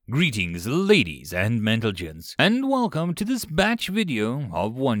Greetings, ladies and gents, and welcome to this batch video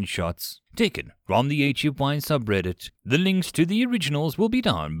of one-shots taken from the HFY subreddit. The links to the originals will be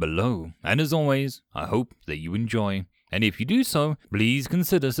down below, and as always, I hope that you enjoy. And if you do so, please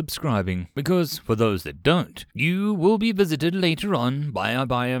consider subscribing, because for those that don't, you will be visited later on by a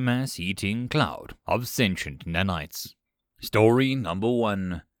biomass-eating cloud of sentient nanites. Story number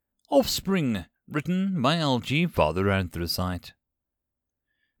 1. Offspring, written by LG Father Anthracite.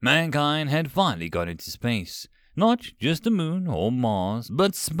 Mankind had finally got into space. Not just the moon or Mars,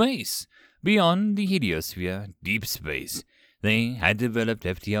 but space. Beyond the heliosphere, deep space. They had developed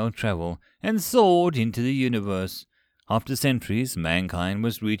FTL travel and soared into the universe. After centuries, mankind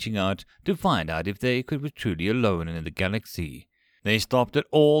was reaching out to find out if they could be truly alone in the galaxy. They stopped at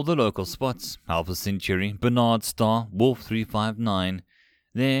all the local spots, Alpha Centauri, Bernard Star, Wolf 359.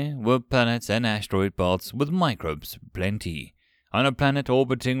 There were planets and asteroid belts with microbes plenty. On a planet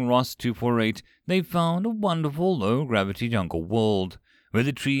orbiting Ross 248, they found a wonderful low-gravity jungle world, where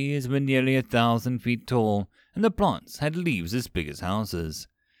the trees were nearly 1,000 feet tall and the plants had leaves as big as houses.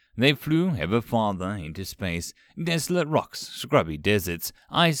 They flew ever farther into space, desolate rocks, scrubby deserts,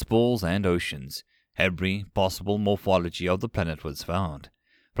 ice balls, and oceans. Every possible morphology of the planet was found.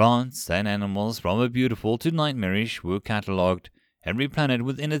 Plants and animals from a beautiful to nightmarish were catalogued. Every planet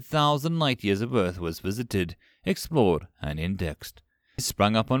within 1,000 light-years of Earth was visited, explored, and indexed. They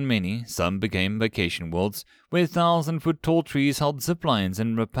sprung up on many. Some became vacation worlds, where 1,000-foot-tall trees held zip lines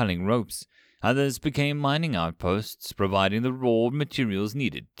and rappelling ropes. Others became mining outposts, providing the raw materials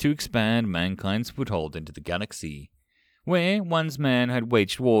needed to expand mankind's foothold into the galaxy. Where once man had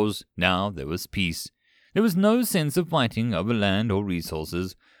waged wars, now there was peace. There was no sense of fighting over land or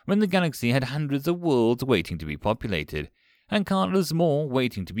resources, when the galaxy had hundreds of worlds waiting to be populated, and countless more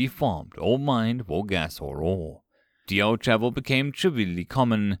waiting to be farmed or mined for gas or ore. FTL travel became trivially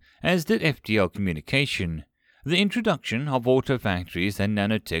common, as did FTL communication. The introduction of auto factories and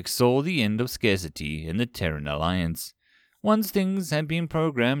nanotech saw the end of scarcity in the Terran Alliance. Once things had been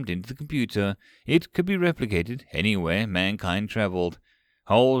programmed into the computer, it could be replicated anywhere mankind traveled.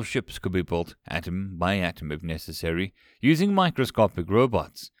 Whole ships could be built, atom by atom if necessary, using microscopic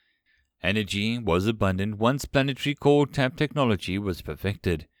robots. Energy was abundant once planetary core tap technology was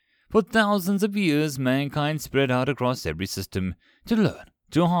perfected. For thousands of years, mankind spread out across every system to learn,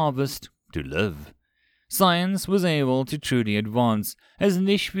 to harvest, to live. Science was able to truly advance, as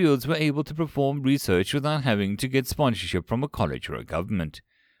niche fields were able to perform research without having to get sponsorship from a college or a government.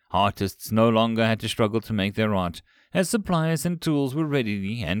 Artists no longer had to struggle to make their art, as supplies and tools were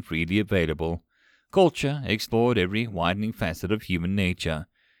readily and freely available. Culture explored every widening facet of human nature.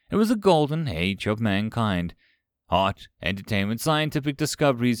 It was a golden age of mankind. Art, entertainment, scientific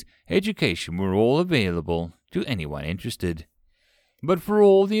discoveries, education were all available to anyone interested. But for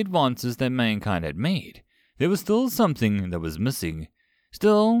all the advances that mankind had made, there was still something that was missing.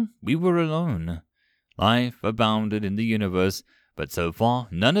 Still, we were alone. Life abounded in the universe, but so far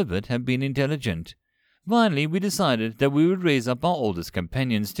none of it had been intelligent. Finally, we decided that we would raise up our oldest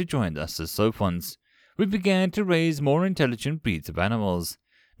companions to join us as Sophons. We began to raise more intelligent breeds of animals.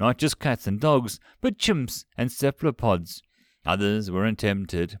 Not just cats and dogs, but chimps and cephalopods. Others were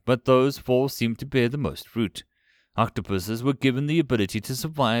attempted, but those four seemed to bear the most fruit. Octopuses were given the ability to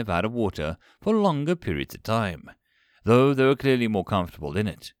survive out of water for longer periods of time, though they were clearly more comfortable in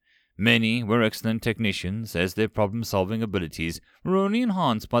it. Many were excellent technicians, as their problem-solving abilities were only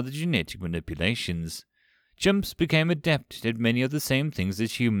enhanced by the genetic manipulations. Chimps became adept at many of the same things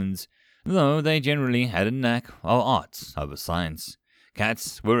as humans, though they generally had a knack of arts over science.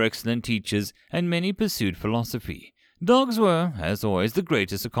 Cats were excellent teachers, and many pursued philosophy. Dogs were, as always, the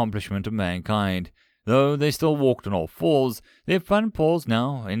greatest accomplishment of mankind. Though they still walked on all fours, their front paws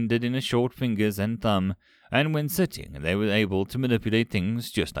now ended in short fingers and thumb, and when sitting, they were able to manipulate things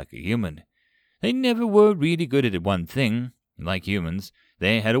just like a human. They never were really good at one thing. Like humans,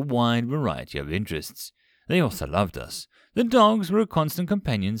 they had a wide variety of interests. They also loved us. The dogs were constant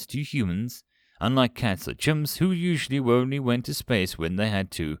companions to humans. Unlike cats or chimps, who usually only went to space when they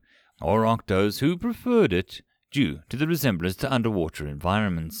had to, or octos who preferred it due to the resemblance to underwater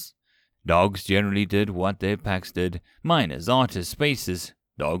environments. Dogs generally did what their packs did. Miners, artists, spacers.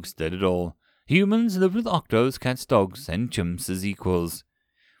 Dogs did it all. Humans lived with octos, cats, dogs, and chimps as equals.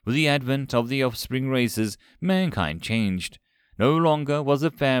 With the advent of the offspring races, mankind changed. No longer was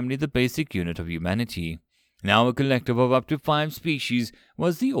a family the basic unit of humanity. Now a collective of up to 5 species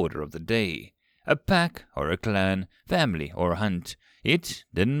was the order of the day. A pack or a clan, family or a hunt. It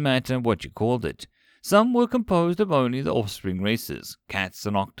didn't matter what you called it. Some were composed of only the offspring races. Cats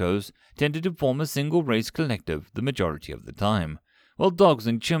and octos tended to form a single race collective the majority of the time, while dogs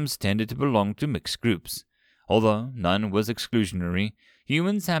and chimps tended to belong to mixed groups. Although none was exclusionary,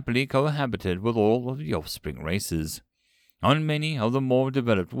 humans happily cohabited with all of the offspring races. On many of the more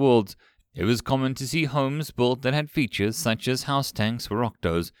developed worlds, it was common to see homes built that had features such as house tanks for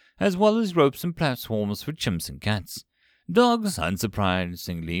octos, as well as ropes and platforms for chimps and cats. Dogs,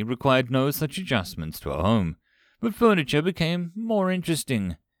 unsurprisingly, required no such adjustments to a home, but furniture became more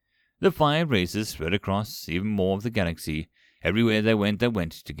interesting. The 5 races spread across even more of the galaxy. Everywhere they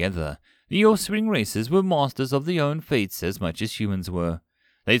went together. The offspring races were masters of their own fates as much as humans were.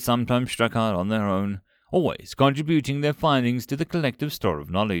 They sometimes struck out on their own, always contributing their findings to the collective store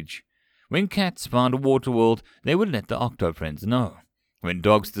of knowledge. When cats found a water world, they would let the octo friends know. When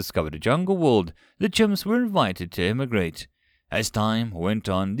dogs discovered a jungle world, the chimps were invited to immigrate. As time went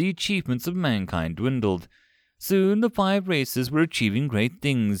on, the achievements of mankind dwindled. Soon the 5 races were achieving great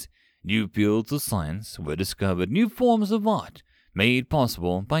things. New fields of science were discovered, new forms of art made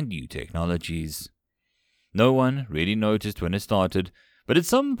possible by new technologies. No one really noticed when it started, but at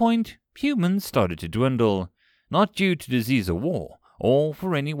some point, humans started to dwindle, not due to disease or war, or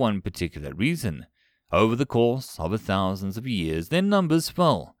for any one particular reason. Over the course of thousands of years, their numbers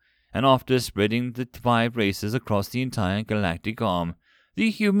fell, and after spreading the 5 races across the entire galactic arm,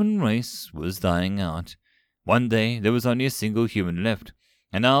 the human race was dying out. One day, there was only a single human left,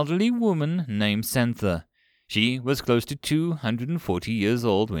 an elderly woman named Santha. She was close to 240 years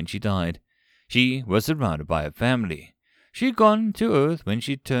old when she died. She was surrounded by her family. She had gone to Earth when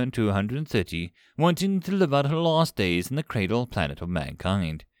she turned 230, wanting to live out her last days in the cradle planet of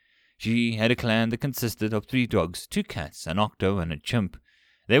mankind. She had a clan that consisted of 3 dogs, 2 cats, an octo, and a chimp.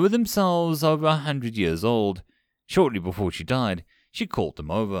 They were themselves over 100 years old. Shortly before she died, she called them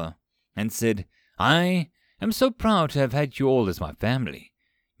over and said, "I am so proud to have had you all as my family.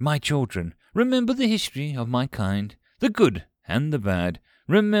 My children, remember the history of my kind, the good and the bad.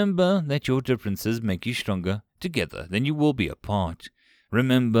 Remember that your differences make you stronger together than you will be apart.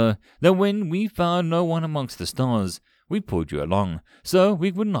 Remember that when we found no one amongst the stars, we pulled you along, so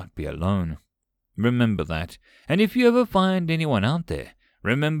we would not be alone. Remember that, and if you ever find anyone out there,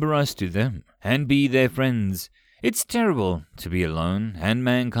 remember us to them, and be their friends. It's terrible to be alone, and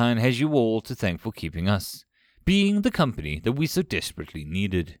mankind has you all to thank for keeping us, being the company that we so desperately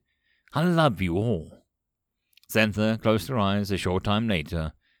needed. I love you all." Santha closed her eyes a short time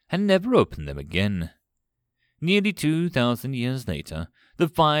later, and never opened them again. Nearly 2,000 years later, the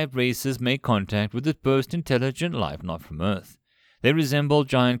 5 races made contact with the first intelligent life not from Earth. They resembled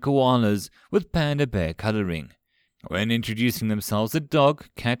giant koalas with panda bear coloring. When introducing themselves, the dog,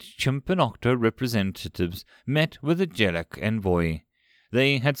 cat, chimp, and octo representatives met with a Jellic envoy.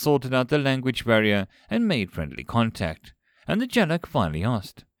 They had sorted out the language barrier and made friendly contact, and the Jellic finally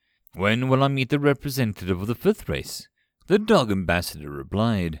asked, "When will I meet the representative of the 5th race?" The dog ambassador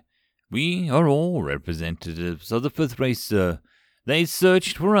replied, "We are all representatives of the 5th race, sir. They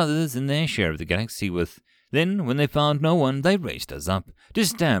searched for others in their share of the galaxy then, when they found no one, they raised us up to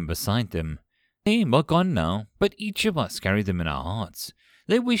stand beside them. They are gone now, but each of us carry them in our hearts.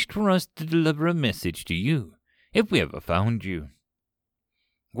 They wished for us to deliver a message to you, if we ever found you."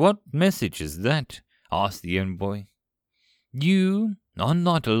 "What message is that?" asked the envoy. "You are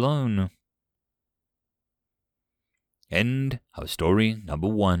not alone." End of story number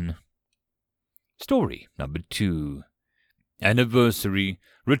 1. Story number 2. Anniversary,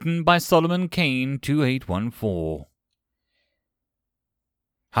 written by Solomon Kane 2814.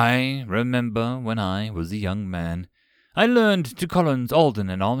 I remember when I was a young man. I learned to Collins, Alden,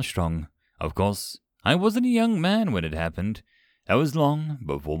 and Armstrong. Of course, I wasn't a young man when it happened. That was long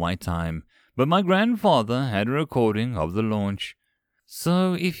before my time, but my grandfather had a recording of the launch.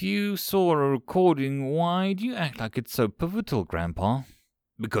 So if you saw a recording, why do you act like it's so pivotal, Grandpa?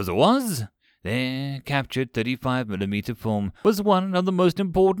 Because it was. Their captured 35mm film was one of the most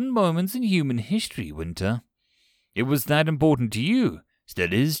important moments in human history, Winter. It was that important to you.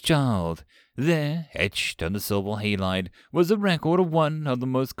 Still is, child. There, etched on the silver halide, was a record of one of the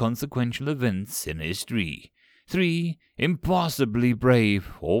most consequential events in history. 3 impossibly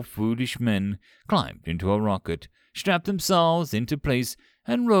brave or foolish men climbed into a rocket, strapped themselves into place,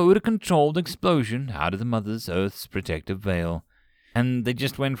 and rode a controlled explosion out of the Mother Earth's protective veil. And they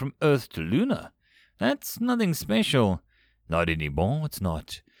just went from Earth to Luna. That's nothing special. Not anymore, it's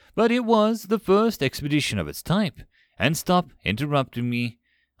not. But it was the first expedition of its type. And stop interrupting me.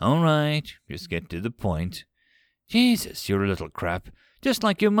 All right, just get to the point. Jesus, you're a little crap, just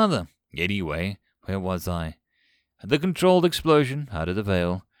like your mother. Anyway, where was I? The controlled explosion out of the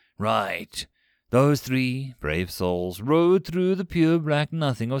veil. Right. Those 3 brave souls rode through the pure black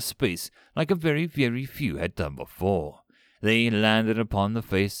nothing of space like a very, very few had done before. they landed upon the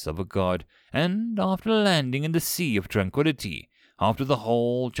face of a god, and after landing in the sea of tranquility, after the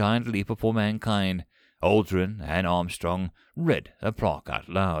whole giant leap for mankind, Aldrin and Armstrong read a plaque out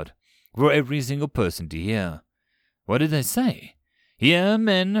loud, for every single person to hear. What did they say? Here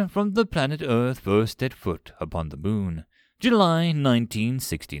men from the planet Earth first set foot upon the moon, July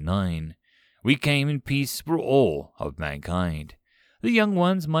 1969. We came in peace for all of mankind. The young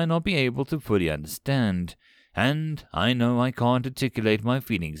ones might not be able to fully understand, and I know I can't articulate my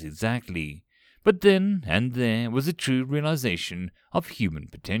feelings exactly, but then and there was a true realization of human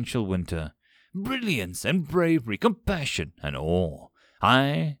potential, Winter. Brilliance and bravery, compassion and awe.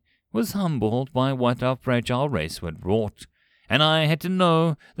 I was humbled by what our fragile race had wrought, and I had to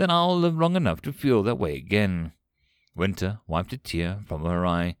know that I'll live long enough to feel that way again. Winter wiped a tear from her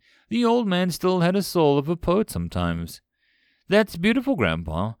eye. The old man still had a soul of a poet sometimes. That's beautiful,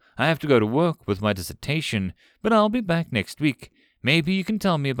 Grandpa. I have to go to work with my dissertation, but I'll be back next week. Maybe you can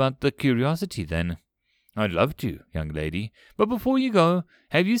tell me about the curiosity then. I'd love to, young lady. But before you go,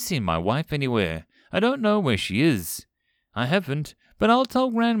 have you seen my wife anywhere? I don't know where she is. I haven't, but I'll tell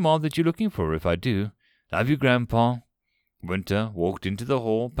Grandma that you're looking for her if I do. Love you, Grandpa. Winter walked into the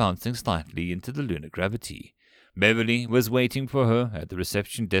hall, bouncing slightly into the lunar gravity. Beverly was waiting for her at the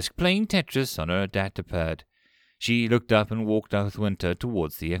reception desk, playing Tetris on her datapad. She looked up and walked out with Winter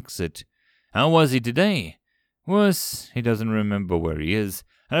towards the exit. How was he today? Worse, he doesn't remember where he is,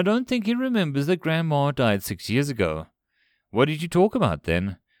 and I don't think he remembers that Grandma died 6 years ago. What did you talk about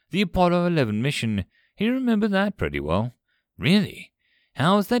then? The Apollo 11 mission. He remembered that pretty well. Really?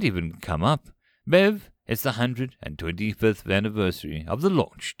 How's that even come up? Bev, it's the 125th anniversary of the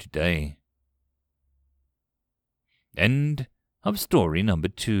launch today. End of story number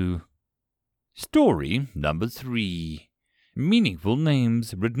 2. Story number 3. Meaningful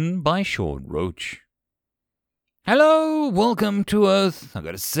Names, written by Sean Roach. Hello, welcome to Earth. I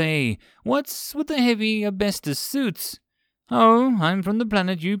gotta say, what's with the heavy asbestos suits? Oh, I'm from the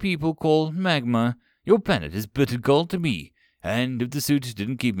planet you people call Magma. Your planet is bitter cold to me, and if the suit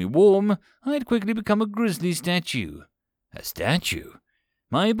didn't keep me warm, I'd quickly become a grizzly statue. A statue?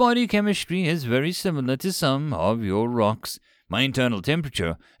 My body chemistry is very similar to some of your rocks. My internal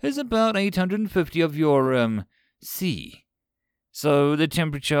temperature is about 850 of your, C. So the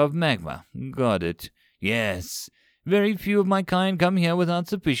temperature of magma. Got it. Yes. Very few of my kind come here without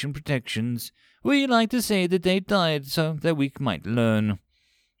sufficient protections. We like to say that they died so that we might learn.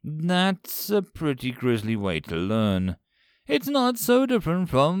 That's a pretty grisly way to learn. It's not so different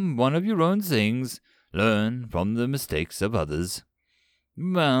from one of your own sayings. Learn from the mistakes of others.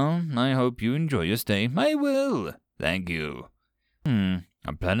 Well, I hope you enjoy your stay. I will. Thank you.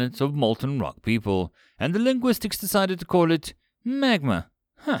 A planet of molten rock people, and the linguistics decided to call it magma.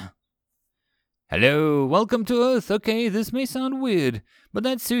 Huh. Hello, welcome to Earth. Okay, this may sound weird, but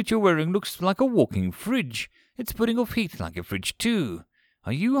that suit you're wearing looks like a walking fridge. It's putting off heat like a fridge too.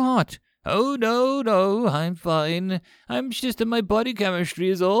 Are you hot? Oh, no, I'm fine. I'm just that my body chemistry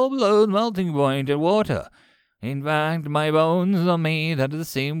is all below the melting point in water. In fact, my bones are made out of the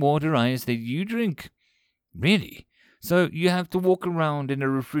same water ice that you drink. Really? So you have to walk around in a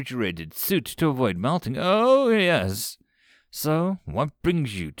refrigerated suit to avoid melting? Oh, yes. So, what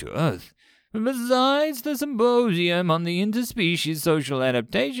brings you to Earth? Besides the symposium on the interspecies social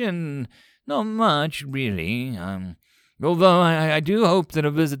adaptation, not much, really. Although I do hope that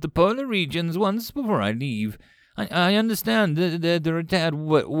I'll visit the polar regions once before I leave. I understand that they're a tad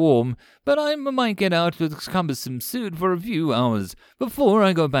warm, but I might get out of this cumbersome suit for a few hours before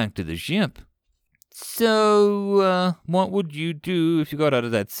I go back to the ship. So, what would you do if you got out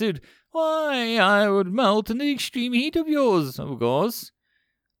of that suit? Why, I would melt in the extreme heat of yours, of course.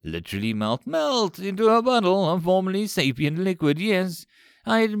 Literally melt into a bottle of formerly sapient liquid, yes.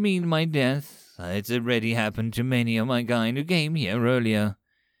 I'd mean my death. It's already happened to many of my kind who came here earlier.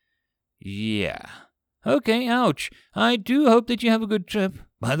 Yeah. Okay, ouch. I do hope that you have a good trip.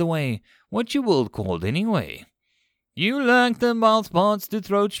 By the way, what's your world called anyway? You lack the mouth parts to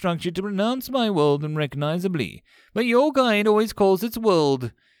throat structure to pronounce my world unrecognizably, but your kind always calls its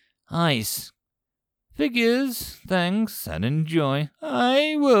world ice. Figures, thanks, and enjoy.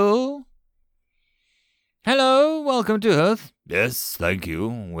 I will. Hello, welcome to Earth. Yes, thank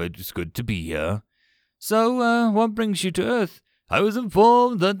you. It's good to be here. So, what brings you to Earth? I was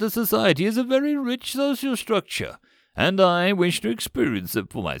informed that the society is a very rich social structure, and I wish to experience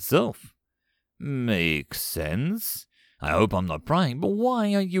it for myself. Makes sense. I hope I'm not prying, but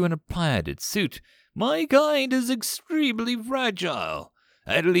why are you in a padded suit? My kind is extremely fragile.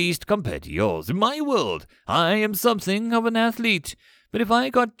 At least compared to yours. In my world, I am something of an athlete. But if I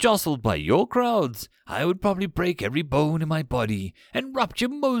got jostled by your crowds, I would probably break every bone in my body and rupture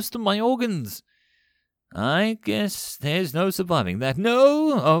most of my organs. I guess there's no surviving that.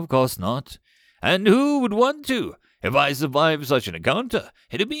 No, of course not. And who would want to? If I survived such an encounter,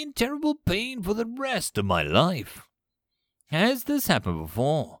 it'd be in terrible pain for the rest of my life. Has this happened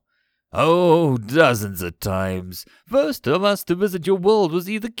before? Oh, dozens of times. First of us to visit your world was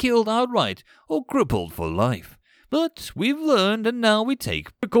either killed outright or crippled for life. But we've learned and now we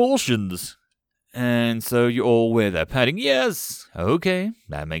take precautions. And so you all wear that padding? Yes. Okay,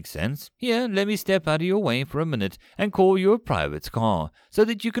 that makes sense. Here, let me step out of your way for a minute and call you a private car so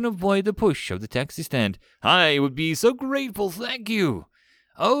that you can avoid the push of the taxi stand. I would be so grateful, thank you.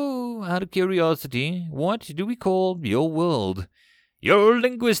 Oh, out of curiosity, what do we call your world? Your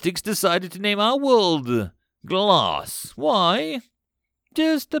linguistics decided to name our world Glass. Why?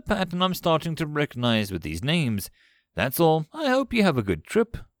 Just a pattern I'm starting to recognize with these names. That's all. I hope you have a good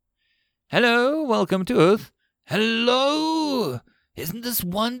trip. Hello, welcome to Earth. Hello! Isn't this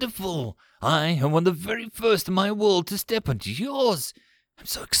wonderful? I am one of the very first in my world to step onto yours. I'm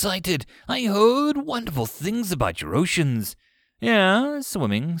so excited. I heard wonderful things about your oceans. Yeah,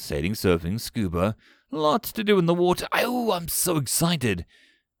 swimming, sailing, surfing, scuba. Lots to do in the water. Oh, I'm so excited.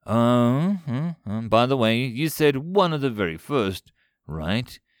 By the way, you said one of the very first,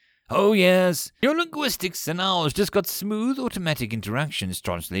 right? Oh, yes. Your linguistics and ours just got smooth automatic interactions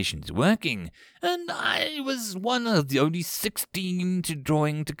translations working, and I was one of the only 16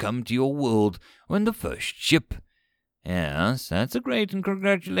 to come to your world when the first ship. Yes, that's a great, and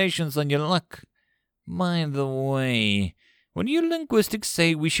congratulations on your luck. By the way, what do your linguistics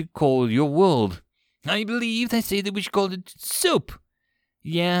say we should call your world? I believe they say that we should call it soup.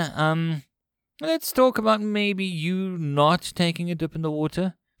 Yeah, let's talk about maybe you not taking a dip in the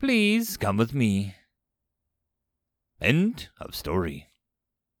water. Please come with me. End of story.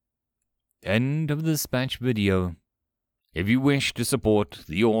 End of this batch video. If you wish to support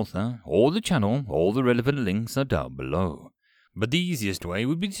the author or the channel, all the relevant links are down below. But the easiest way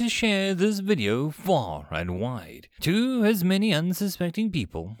would be to share this video far and wide to as many unsuspecting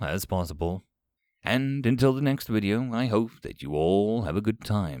people as possible. And until the next video, I hope that you all have a good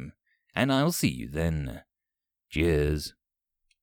time, and I'll see you then. Cheers.